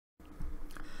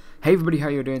Hey everybody, how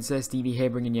you doing? Sir Stevie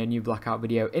here, bringing you a new Blackout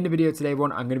video. In the video today, I'm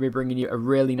going to be bringing you a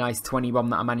really nice 20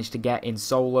 bomb that I managed to get in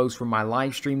solos from my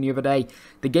live stream the other day.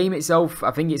 The game itself,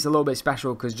 I think it's a little bit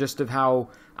special because just of how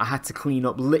I had to clean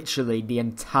up literally the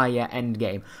entire end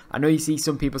game. I know you see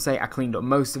some people say I cleaned up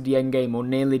most of the end game or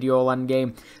nearly the all end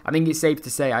game. I think it's safe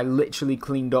to say I literally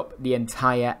cleaned up the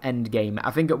entire end game. I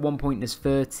think at one point there's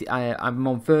 30, I'm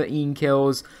on 13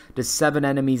 kills, there's 7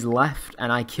 enemies left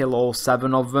and I kill all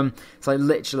 7 of them. So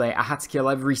literally I had to kill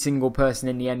every single person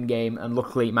in the end game, and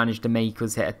luckily it managed to make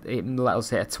us let us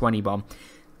hit a 20 bomb.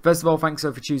 First of all, thanks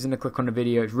for choosing to click on the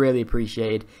video, it's really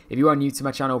appreciated. If you are new to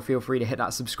my channel, feel free to hit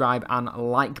that subscribe and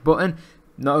like button.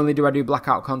 Not only do I do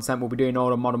Blackout content, we'll be doing all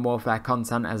the Modern Warfare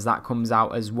content as that comes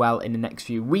out as well in the next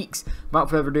few weeks. Without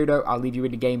further ado though, I'll leave you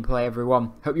with the gameplay,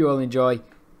 everyone. Hope you all enjoy.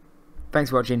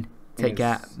 Thanks for watching. Take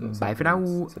care. Bye for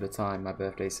now. To the time, my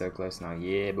birthday's so close now.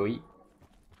 Yeah, boy.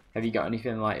 Have you got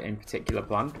anything like in particular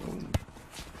planned?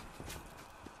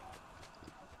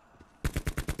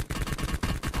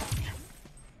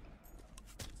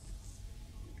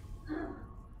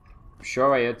 I'm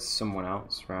sure I heard someone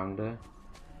else around here.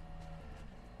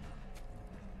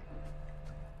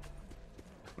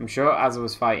 I'm sure as I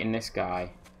was fighting this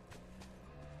guy,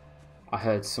 I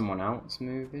heard someone else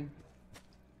moving.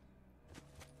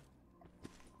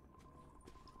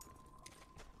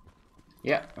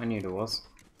 Yeah, I knew there was.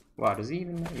 Wow, does he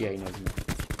even know? Yeah, he knows me.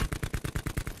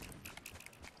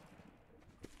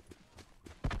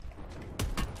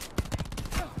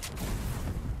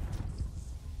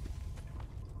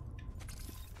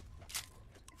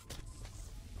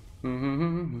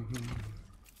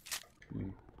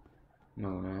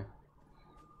 No.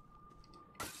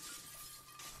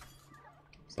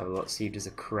 Let's have a look, see if there's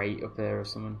a crate up there or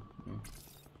something. No.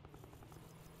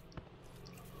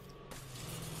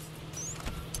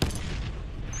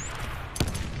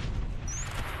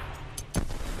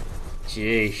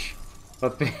 Jeez.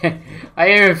 I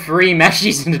hear 3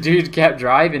 meshes and the dude kept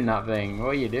driving that thing. What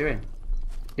are you doing?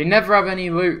 They never have any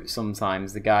loot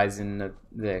sometimes, the guys in the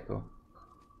vehicle.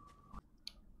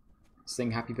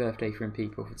 Sing happy birthday for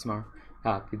people for tomorrow.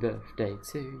 Happy birthday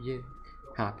to you.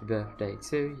 Happy birthday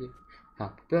to you.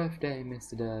 Happy birthday,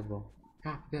 Mr. Devil.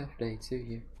 Happy birthday to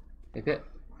you. Hip hip.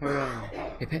 Hooray.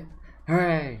 Hip hip.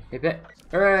 Hooray. Hip hip.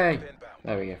 Hooray.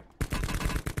 There we go.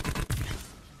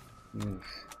 Oof.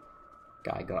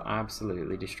 Guy got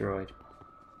absolutely destroyed.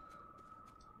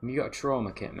 Have you got a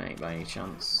trauma kit, mate, by any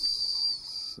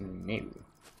chance? No.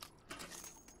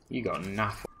 You got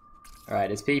naff. Alright,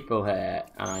 there's people here,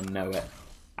 and I know it.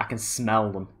 I can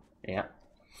smell them. Yeah.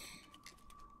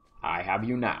 I have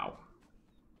you now.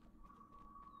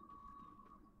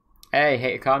 Hey,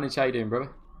 Hater Carnage, how you doing,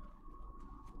 brother?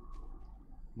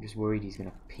 I'm just worried he's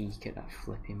gonna peek at that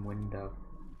flipping window.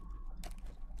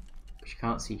 Because you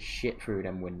can't see shit through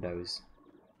them windows.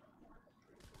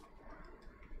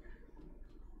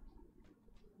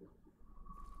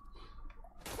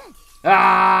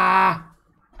 Ah!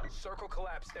 Circle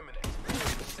collapse imminent.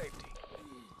 Safety.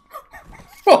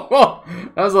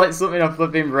 That was like something off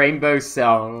flipping Rainbow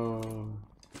Cell.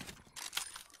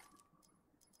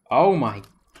 Oh my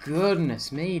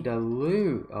goodness me, the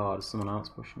loot. Oh, there's someone else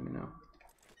pushing me now.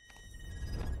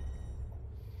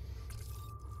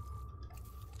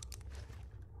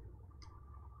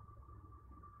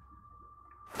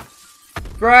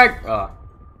 Frag! Oh.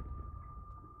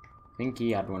 I think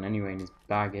he had one anyway in his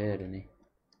bag here, didn't he?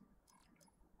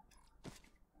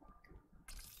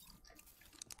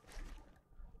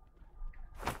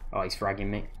 Oh, he's fragging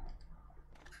me.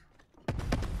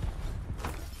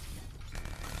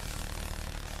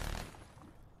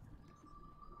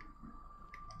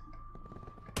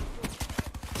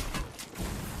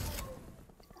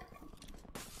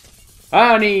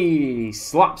 And he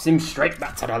slaps him straight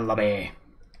back to the lobby.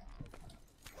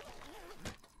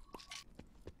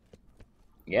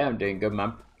 Yeah, I'm doing good,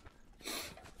 man.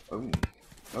 Oh,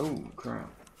 crap.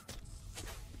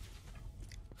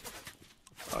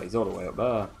 Oh, he's all the way up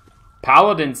there.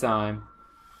 Paladin time.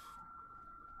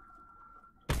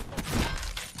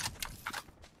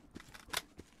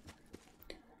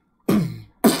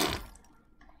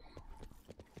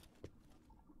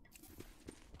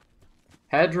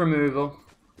 Head removal.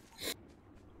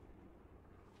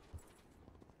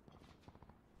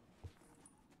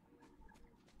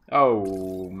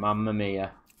 Oh, mamma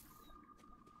mia.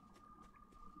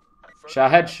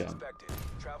 Shot headshot.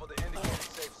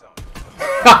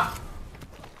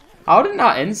 How did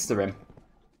that insta him?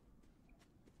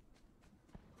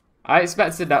 I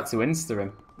expected that to insta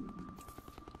him.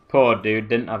 Poor dude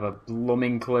didn't have a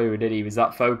blooming clue, did he? He was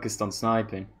that focused on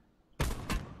sniping.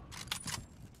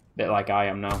 Bit like I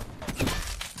am now.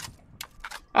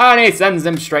 And he sends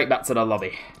him straight back to the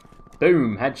lobby.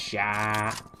 Boom,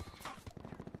 headshot.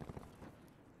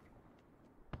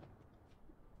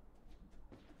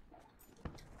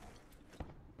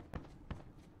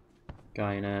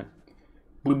 Guy in it.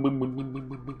 Boom, boom, boom, boom, boom,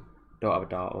 boom, boom. Don't have a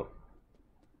dart up.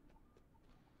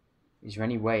 Is there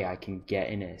any way I can get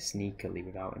in here sneakily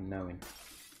without him knowing?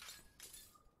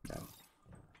 No.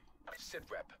 Sit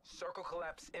rep. Circle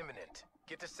collapse imminent.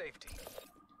 Get to safety.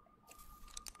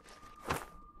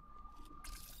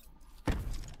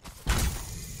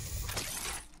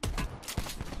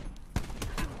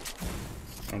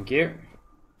 Thank you.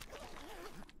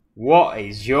 What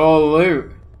is your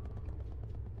loot?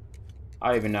 I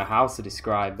don't even know how to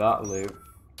describe that loot.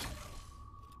 Oh,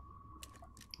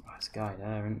 there's a guy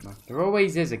there, isn't there? There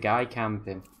always is a guy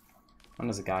camping. And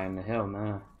there's a guy on the hill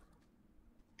now.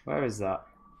 Where is that?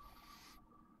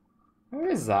 Where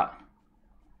is that?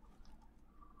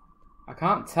 I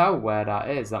can't tell where that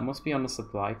is. That must be on the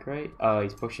supply crate. Oh,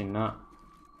 he's pushing that.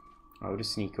 I'll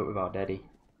just sneak up with our daddy.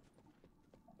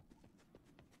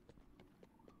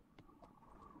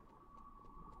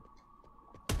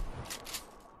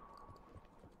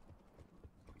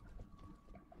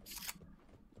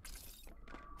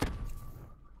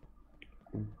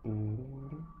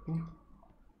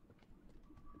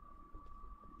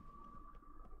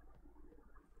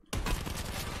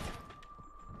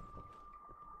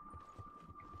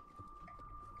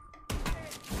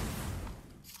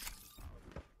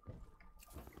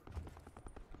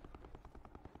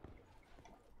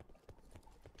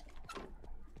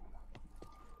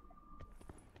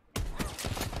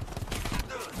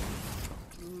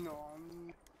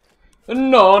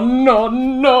 No, no,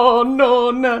 no,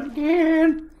 no, not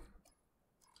again.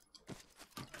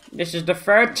 This is the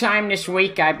third time this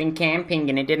week I've been camping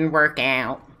and it didn't work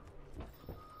out.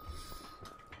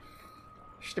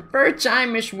 It's the third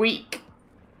time this week.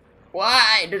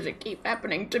 Why does it keep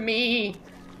happening to me?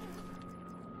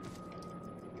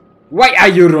 Why are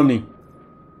you running?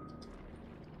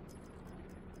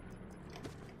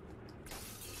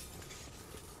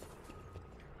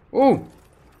 Ooh.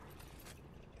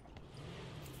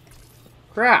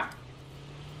 Crap.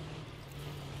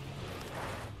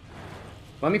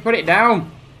 Let me put it down.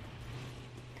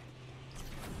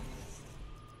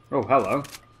 Oh, hello.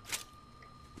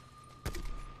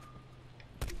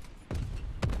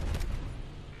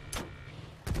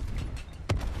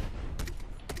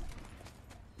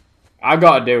 I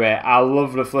gotta do it. I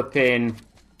love the flipping...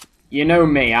 You know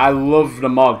me, I love the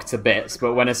MOG to bits,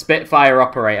 but when a Spitfire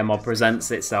operator mod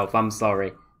presents itself, I'm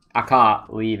sorry. I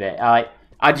can't leave it.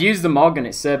 I'd use the MOG and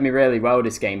it served me really well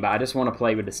this game, but I just want to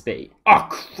play with the Spitty. Oh,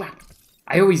 crap!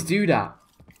 I always do that.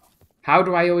 How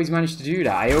do I always manage to do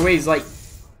that? I always, like,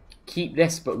 keep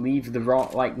this but leave the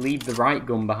right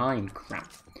gun behind.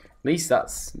 Crap. At least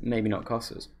that's maybe not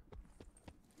cost us.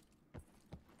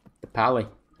 The pally.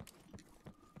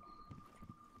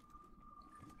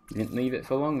 Didn't leave it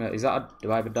for longer. Is that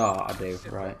do I have a dart? I do,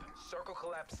 right.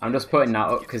 I'm just putting that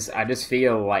up because I just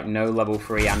feel like no level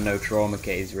 3 and no trauma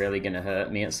kit is really going to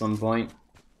hurt me at some point.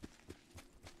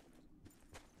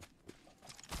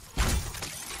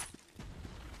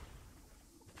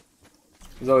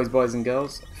 As always, boys and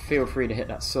girls, feel free to hit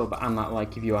that sub and that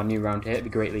like if you are new around here. It'd be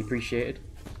greatly appreciated.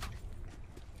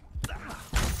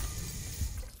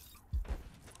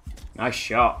 Nice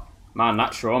shot. Man,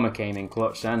 that trauma came in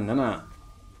clutch then, didn't it?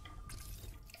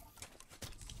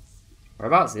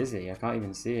 Whereabouts is he? I can't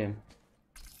even see him.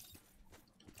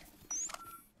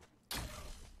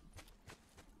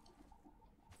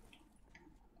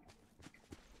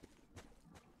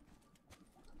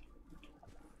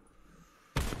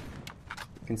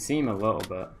 I can see him a little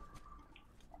bit.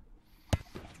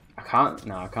 I can't.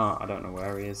 No, I can't. I don't know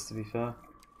where he is, to be fair.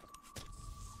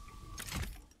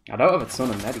 I don't have a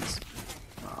ton of medis.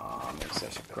 Oh, I'm in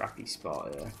such a crappy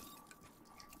spot here.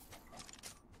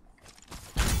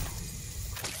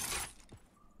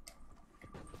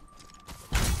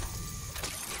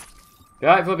 I feel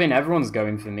like flipping everyone's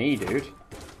going for me, dude.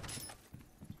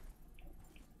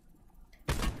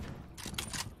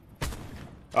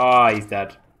 Oh, he's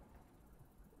dead.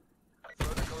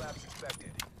 Further collapse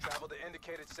expected. Travel to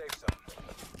indicated safe zone.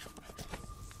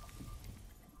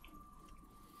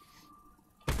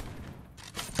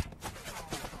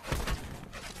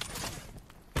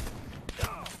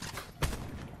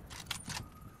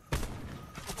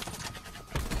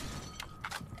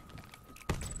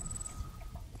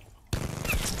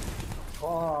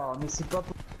 Oh, mais c'est pas...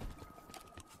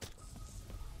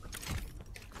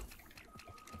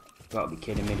 Gotta be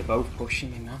kidding me, they're both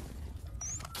pushing me, man.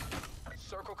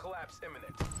 Circle collapse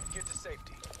imminent. Get to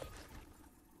safety.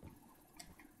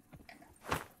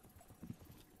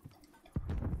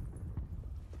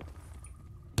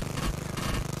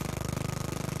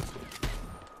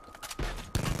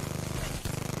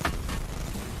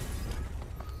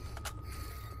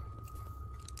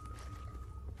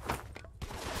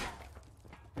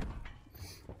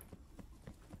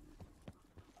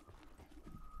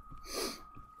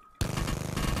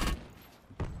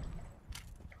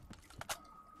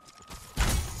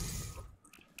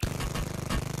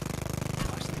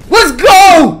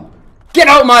 Get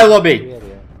out my lobby!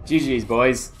 GG's,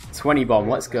 boys. 20 bomb,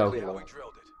 let's go.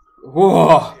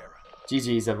 Whoa!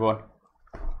 GG's, everyone.